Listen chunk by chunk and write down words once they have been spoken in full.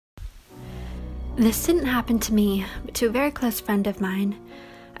This didn't happen to me, but to a very close friend of mine.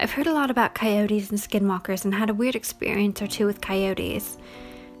 I've heard a lot about coyotes and skinwalkers and had a weird experience or two with coyotes.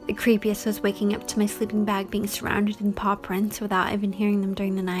 The creepiest was waking up to my sleeping bag being surrounded in paw prints without even hearing them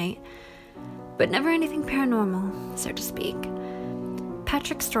during the night. But never anything paranormal, so to speak.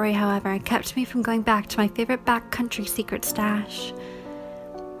 Patrick's story, however, kept me from going back to my favorite backcountry secret stash.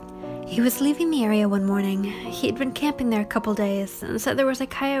 He was leaving the area one morning. He'd been camping there a couple days and said there was a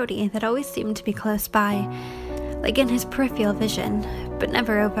coyote that always seemed to be close by, like in his peripheral vision, but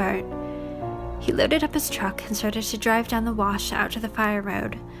never overt. He loaded up his truck and started to drive down the wash out to the fire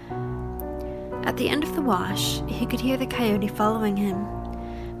road. At the end of the wash, he could hear the coyote following him.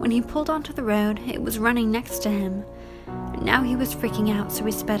 When he pulled onto the road, it was running next to him. Now he was freaking out, so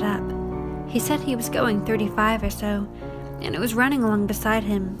he sped up. He said he was going 35 or so, and it was running along beside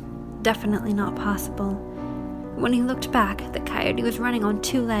him. Definitely not possible. When he looked back, the coyote was running on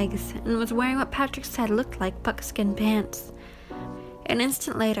 2 legs and was wearing what Patrick said looked like buckskin pants. An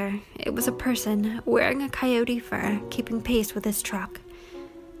instant later, it was a person wearing a coyote fur keeping pace with his truck.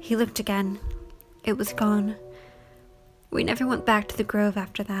 He looked again. It was gone. We never went back to the grove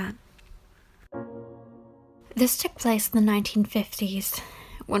after that. This took place in the 1950s.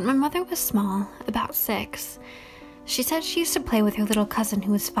 When my mother was small, about 6, she said she used to play with her little cousin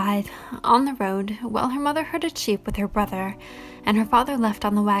who was 5, on the road, while her mother herded sheep with her brother, and her father left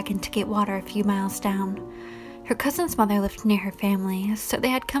on the wagon to get water a few miles down. Her cousin's mother lived near her family, so they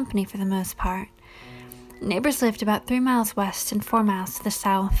had company for the most part. Neighbors lived about 3 miles west and 4 miles to the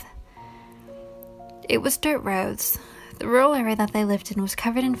south. It was dirt roads. The rural area that they lived in was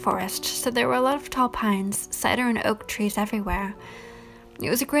covered in forest, so there were a lot of tall pines, cedar and oak trees everywhere. It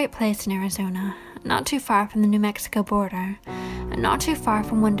was a great place in Arizona, not too far from the New Mexico border, and not too far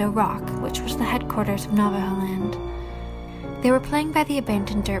from Window Rock, which was the headquarters of Navajo land. They were playing by the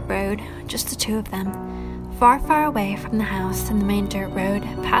abandoned dirt road, just the 2 of them, far, far away from the house and the main dirt road,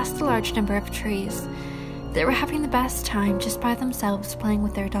 past a large number of trees. They were having the best time just by themselves playing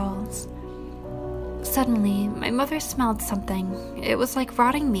with their dolls. Suddenly, my mother smelled something. It was like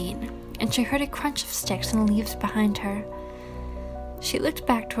rotting meat, and she heard a crunch of sticks and leaves behind her. She looked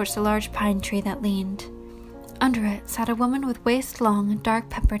back towards the large pine tree that leaned. Under it sat a woman with waist-long,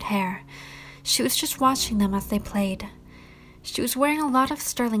 dark-peppered hair. She was just watching them as they played. She was wearing a lot of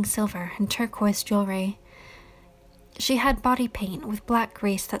sterling silver and turquoise jewelry. She had body paint with black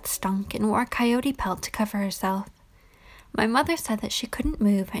grease that stunk and wore a coyote pelt to cover herself. My mother said that she couldn't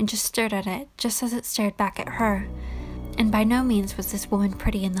move and just stared at it, just as it stared back at her. And by no means was this woman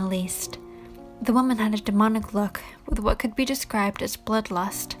pretty in the least. The woman had a demonic look, with what could be described as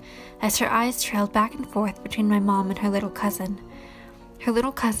bloodlust, as her eyes trailed back and forth between my mom and her little cousin. Her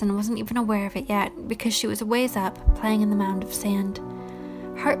little cousin wasn't even aware of it yet, because she was a ways up, playing in the mound of sand.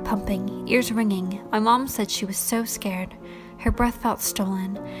 Heart pumping, ears ringing, my mom said she was so scared. Her breath felt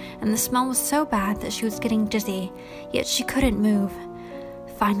stolen, and the smell was so bad that she was getting dizzy, yet she couldn't move.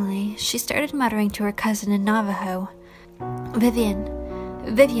 Finally, she started muttering to her cousin in Navajo, "Vivian,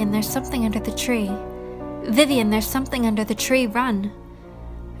 Vivian, there's something under the tree. Vivian, there's something under the tree, run."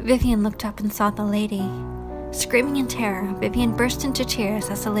 Vivian looked up and saw the lady. Screaming in terror, Vivian burst into tears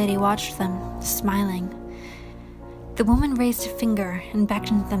as the lady watched them, smiling. The woman raised a finger and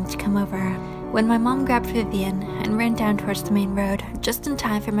beckoned them to come over, when my mom grabbed Vivian and ran down towards the main road, just in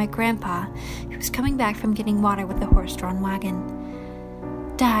time for my grandpa, who was coming back from getting water with the horse-drawn wagon.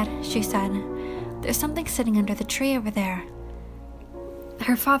 "Dad," she said, "there's something sitting under the tree over there."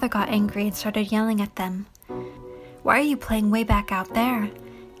 Her father got angry and started yelling at them. "Why are you playing way back out there?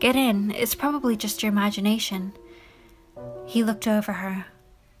 Get in, it's probably just your imagination." He looked over her,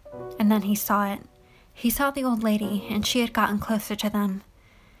 and then he saw it. He saw the old lady, and she had gotten closer to them.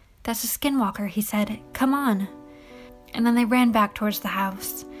 "That's a skinwalker," he said. "Come on." And then they ran back towards the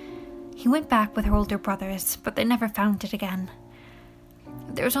house. He went back with her older brothers, but they never found it again.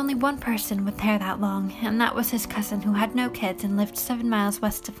 There was only one person with hair that long, and that was his cousin who had no kids and lived 7 miles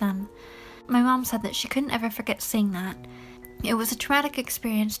west of them. My mom said that she couldn't ever forget seeing that. It was a traumatic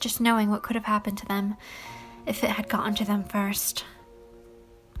experience just knowing what could have happened to them if it had gotten to them first.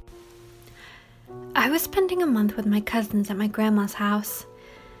 I was spending a month with my cousins at my grandma's house.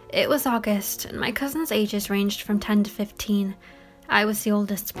 It was August, and my cousins' ages ranged from 10 to 15. I was the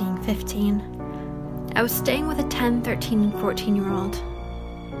oldest, being 15. I was staying with a 10, 13, and 14-year-old.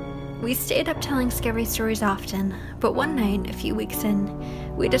 We stayed up telling scary stories often, but one night, a few weeks in,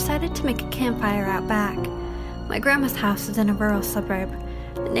 we decided to make a campfire out back. My grandma's house is in a rural suburb.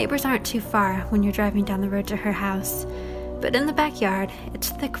 The neighbors aren't too far when you're driving down the road to her house, but in the backyard, it's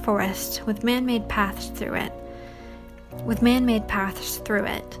thick forest with man-made paths through it.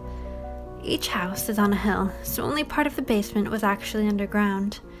 Each house is on a hill, so only part of the basement was actually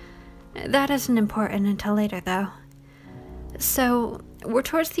underground. That isn't important until later, though. So, we're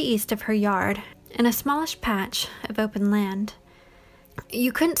towards the east of her yard, in a smallish patch of open land.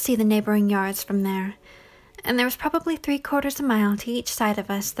 You couldn't see the neighboring yards from there, and there was probably 3/4 a mile to each side of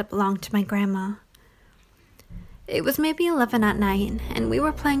us that belonged to my grandma. It was maybe 11 at night, and we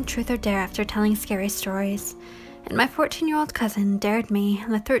were playing Truth or Dare after telling scary stories, and my 14-year-old cousin dared me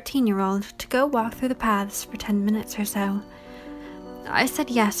and the 13-year-old to go walk through the paths for 10 minutes or so. I said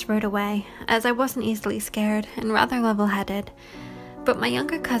yes right away, as I wasn't easily scared and rather level-headed, but my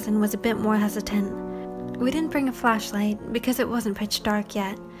younger cousin was a bit more hesitant. We didn't bring a flashlight because it wasn't pitch dark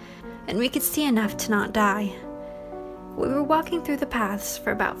yet, and we could see enough to not die. We were walking through the paths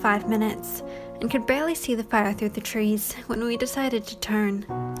for about 5 minutes and could barely see the fire through the trees when we decided to turn.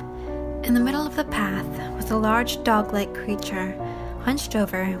 In the middle of the path was a large dog-like creature, hunched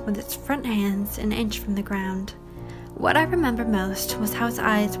over with its front hands an inch from the ground. What I remember most was how its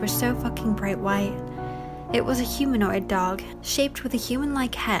eyes were so fucking bright white. It was a humanoid dog, shaped with a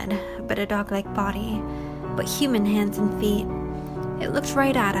human-like head, but a dog-like body, but human hands and feet. It looked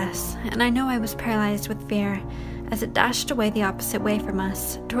right at us, and I know I was paralyzed with fear as it dashed away the opposite way from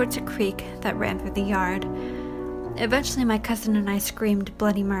us, towards a creek that ran through the yard. Eventually my cousin and I screamed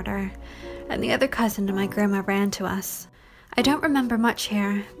bloody murder, and the other cousin and my grandma ran to us. I don't remember much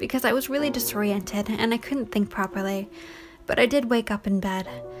here, because I was really disoriented and I couldn't think properly, but I did wake up in bed,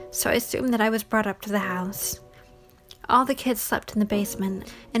 so I assumed that I was brought up to the house. All the kids slept in the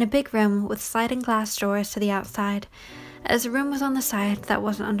basement, in a big room with sliding glass doors to the outside, as the room was on the side that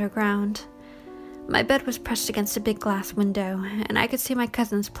wasn't underground. My bed was pressed against a big glass window, and I could see my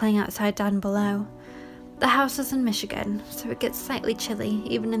cousins playing outside down below. The house is in Michigan, so it gets slightly chilly,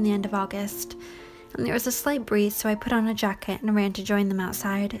 even in the end of August, and there was a slight breeze, so I put on a jacket and ran to join them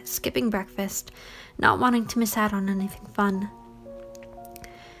outside, skipping breakfast, not wanting to miss out on anything fun.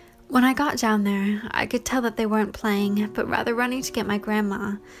 When I got down there, I could tell that they weren't playing, but rather running to get my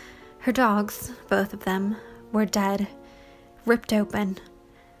grandma. Her dogs, both of them, were dead, ripped open.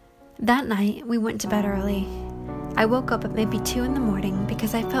 That night, we went to bed early. I woke up at maybe 2 in the morning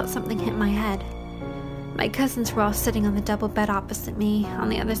because I felt something hit my head. My cousins were all sitting on the double bed opposite me, on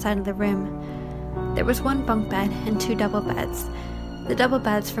the other side of the room. There was one bunk bed and 2 double beds. The double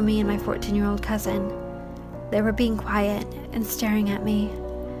beds for me and my 14-year-old cousin. They were being quiet and staring at me.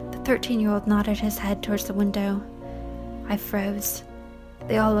 The 13-year-old nodded his head towards the window. I froze.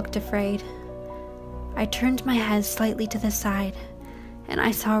 They all looked afraid. I turned my head slightly to the side, and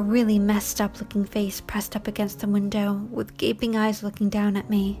I saw a really messed up looking face pressed up against the window with gaping eyes looking down at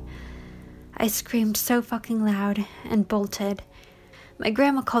me. I screamed so fucking loud and bolted. My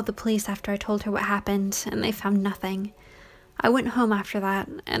grandma called the police after I told her what happened, and they found nothing. I went home after that,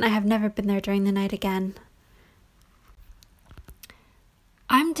 and I have never been there during the night again.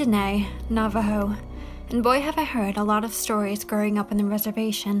 I'm Danae, Navajo, and boy have I heard a lot of stories growing up in the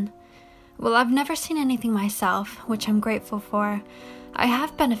reservation. While I've never seen anything myself, which I'm grateful for, I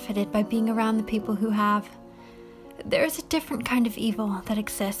have benefited by being around the people who have. There is a different kind of evil that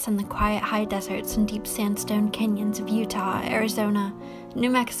exists in the quiet high deserts and deep sandstone canyons of Utah, Arizona, New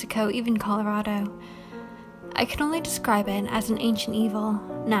Mexico, even Colorado. I can only describe it as an ancient evil.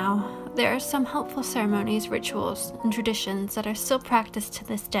 Now, there are some helpful ceremonies, rituals, and traditions that are still practiced to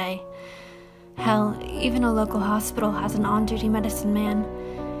this day. Hell, even a local hospital has an on-duty medicine man,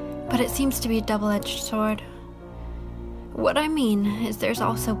 but it seems to be a double-edged sword. What I mean is there's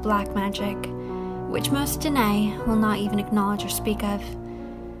also black magic, which most Danae will not even acknowledge or speak of.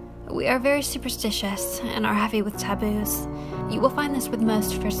 We are very superstitious and are heavy with taboos. You will find this with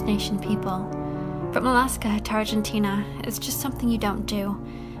most First Nation people. From Alaska to Argentina, it's just something you don't do,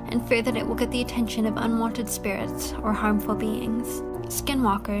 and fear that it will get the attention of unwanted spirits or harmful beings.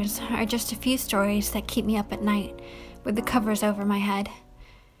 Skinwalkers are just a few stories that keep me up at night, with the covers over my head.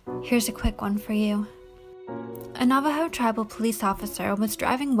 Here's a quick one for you. A Navajo tribal police officer was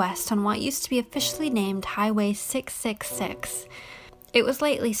driving west on what used to be officially named Highway 666. It was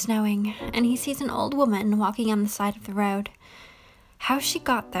lately snowing, and he sees an old woman walking on the side of the road. How she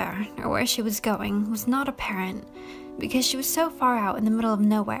got there, or where she was going, was not apparent, because she was so far out in the middle of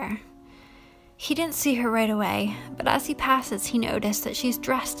nowhere. He didn't see her right away, but as he passes, he noticed that she's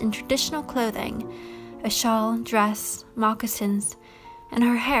dressed in traditional clothing, a shawl, dress, moccasins, and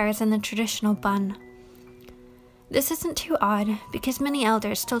her hair is in the traditional bun. This isn't too odd, because many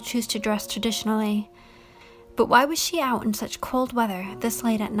elders still choose to dress traditionally. But why was she out in such cold weather this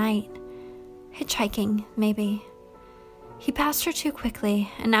late at night? Hitchhiking, maybe. He passed her too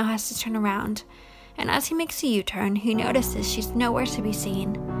quickly, and now has to turn around, and as he makes a U-turn, he notices she's nowhere to be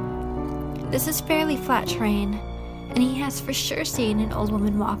seen. This is fairly flat terrain, and he has for sure seen an old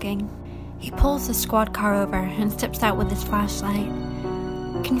woman walking. He pulls the squad car over and steps out with his flashlight.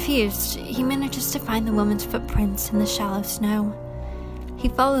 Confused, he manages to find the woman's footprints in the shallow snow. He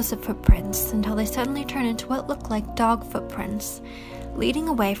follows the footprints until they suddenly turn into what look like dog footprints, leading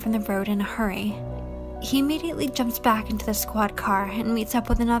away from the road in a hurry. He immediately jumps back into the squad car and meets up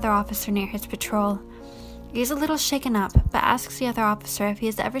with another officer near his patrol. He's a little shaken up, but asks the other officer if he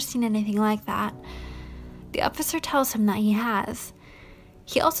has ever seen anything like that. The officer tells him that he has.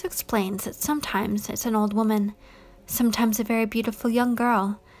 He also explains that sometimes it's an old woman, sometimes a very beautiful young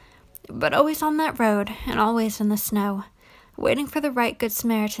girl, but always on that road and always in the snow, waiting for the right Good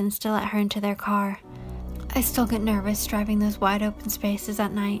Samaritans to let her into their car. I still get nervous driving those wide open spaces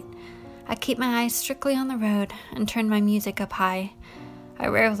at night. I keep my eyes strictly on the road and turn my music up high. I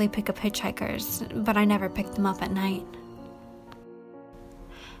rarely pick up hitchhikers, but I never pick them up at night.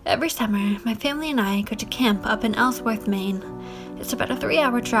 Every summer, my family and I go to camp up in Ellsworth, Maine. It's about a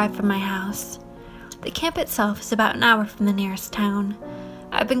 3-hour drive from my house. The camp itself is about an hour from the nearest town.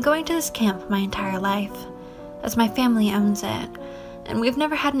 I've been going to this camp my entire life, as my family owns it, and we've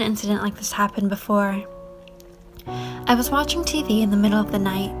never had an incident like this happen before. I was watching TV in the middle of the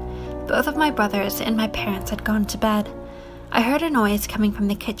night. Both of my brothers and my parents had gone to bed. I heard a noise coming from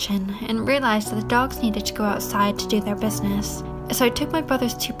the kitchen and realized that the dogs needed to go outside to do their business. So I took my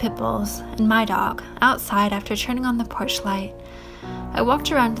brother's 2 pit bulls and my dog outside after turning on the porch light. I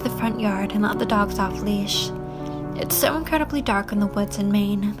walked around to the front yard and let the dogs off leash. It's so incredibly dark in the woods in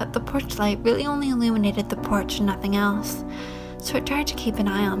Maine that the porch light really only illuminated the porch and nothing else, so I tried to keep an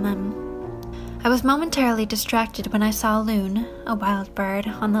eye on them. I was momentarily distracted when I saw a loon, a wild bird,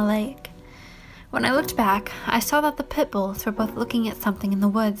 on the lake. When I looked back, I saw that the pit bulls were both looking at something in the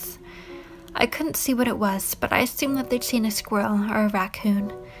woods. I couldn't see what it was, but I assumed that they'd seen a squirrel or a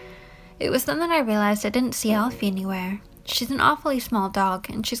raccoon. It was then that I realized I didn't see Alfie anywhere. She's an awfully small dog,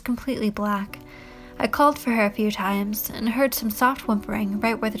 and she's completely black. I called for her a few times, and heard some soft whimpering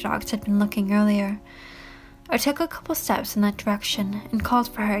right where the dogs had been looking earlier. I took a couple steps in that direction, and called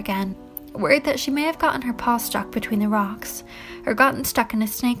for her again, worried that she may have gotten her paw stuck between the rocks, or gotten stuck in a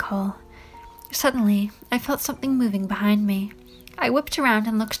snake hole. Suddenly, I felt something moving behind me. I whipped around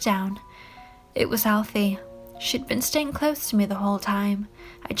and looked down. It was Alfie. She'd been staying close to me the whole time.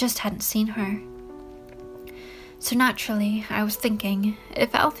 I just hadn't seen her. So naturally, I was thinking,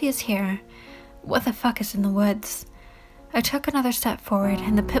 if Alfie is here, what the fuck is in the woods? I took another step forward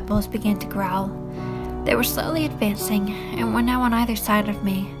and the pit bulls began to growl. They were slowly advancing and were now on either side of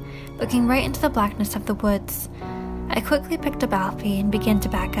me, looking right into the blackness of the woods. I quickly picked up Alfie and began to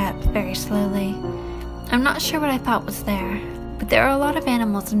back up very slowly. I'm not sure what I thought was there, but there are a lot of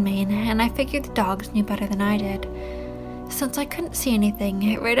animals in Maine, and I figured the dogs knew better than I did. Since I couldn't see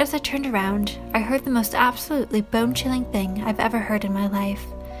anything, right as I turned around, I heard the most absolutely bone-chilling thing I've ever heard in my life.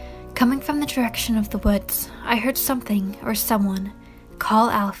 Coming from the direction of the woods, I heard something, or someone, call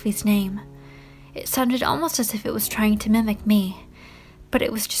Alfie's name. It sounded almost as if it was trying to mimic me, but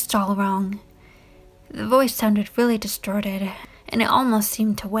it was just all wrong. The voice sounded really distorted, and it almost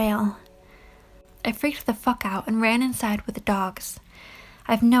seemed to wail. I freaked the fuck out and ran inside with the dogs.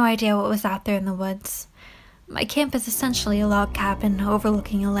 I have no idea what was out there in the woods. My camp is essentially a log cabin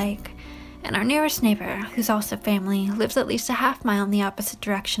overlooking a lake, and our nearest neighbor, who's also family, lives at least a half-mile in the opposite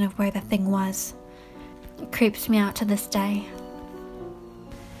direction of where the thing was. It creeps me out to this day.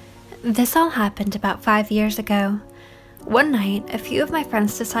 This all happened about 5 years ago. One night, a few of my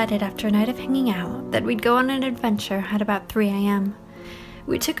friends decided after a night of hanging out that we'd go on an adventure at about 3 a.m.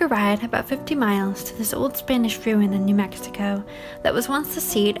 We took a ride about 50 miles to this old Spanish ruin in New Mexico that was once the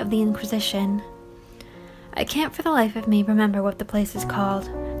seat of the Inquisition. I can't for the life of me remember what the place is called,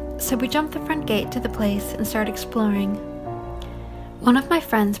 so we jumped the front gate to the place and started exploring. One of my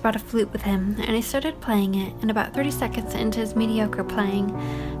friends brought a flute with him, and he started playing it, and about 30 seconds into his mediocre playing,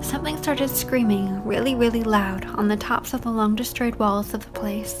 something started screaming really, really loud on the tops of the long-destroyed walls of the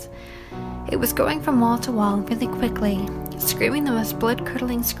place. It was going from wall to wall really quickly, screaming the most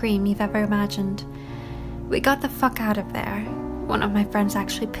blood-curdling scream you've ever imagined. We got the fuck out of there. One of my friends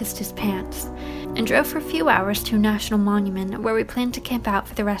actually pissed his pants, and drove for a few hours to a national monument where we planned to camp out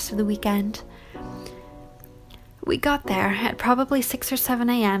for the rest of the weekend. We got there at probably 6 or 7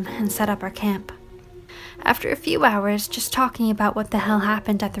 a.m. and set up our camp. After a few hours just talking about what the hell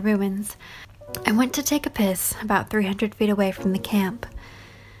happened at the ruins, I went to take a piss about 300 feet away from the camp.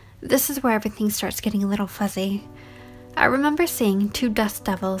 This is where everything starts getting a little fuzzy. I remember seeing 2 dust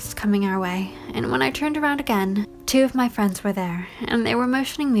devils coming our way, and when I turned around again, 2 of my friends were there, and they were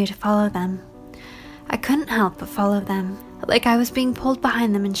motioning me to follow them. I couldn't help but follow them, like I was being pulled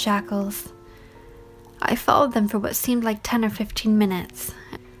behind them in shackles. I followed them for what seemed like 10 or 15 minutes,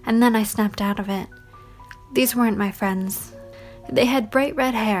 and then I snapped out of it. These weren't my friends. They had bright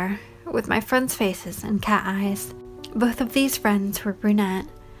red hair, with my friends' faces and cat eyes. Both of these friends were brunette.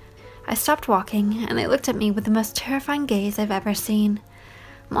 I stopped walking, and they looked at me with the most terrifying gaze I've ever seen.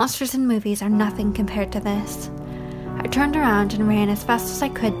 Monsters in movies are nothing compared to this. I turned around and ran as fast as I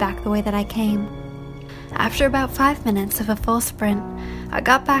could back the way that I came. After about 5 minutes of a full sprint, I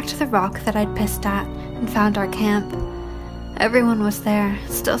got back to the rock that I'd pissed at and found our camp. Everyone was there,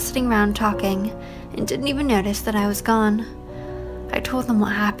 still sitting around talking, and didn't even notice that I was gone. I told them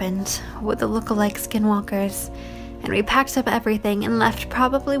what happened, with the look-alike skinwalkers, and we packed up everything and left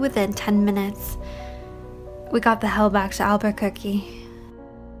probably within 10 minutes. We got the hell back to Albuquerque.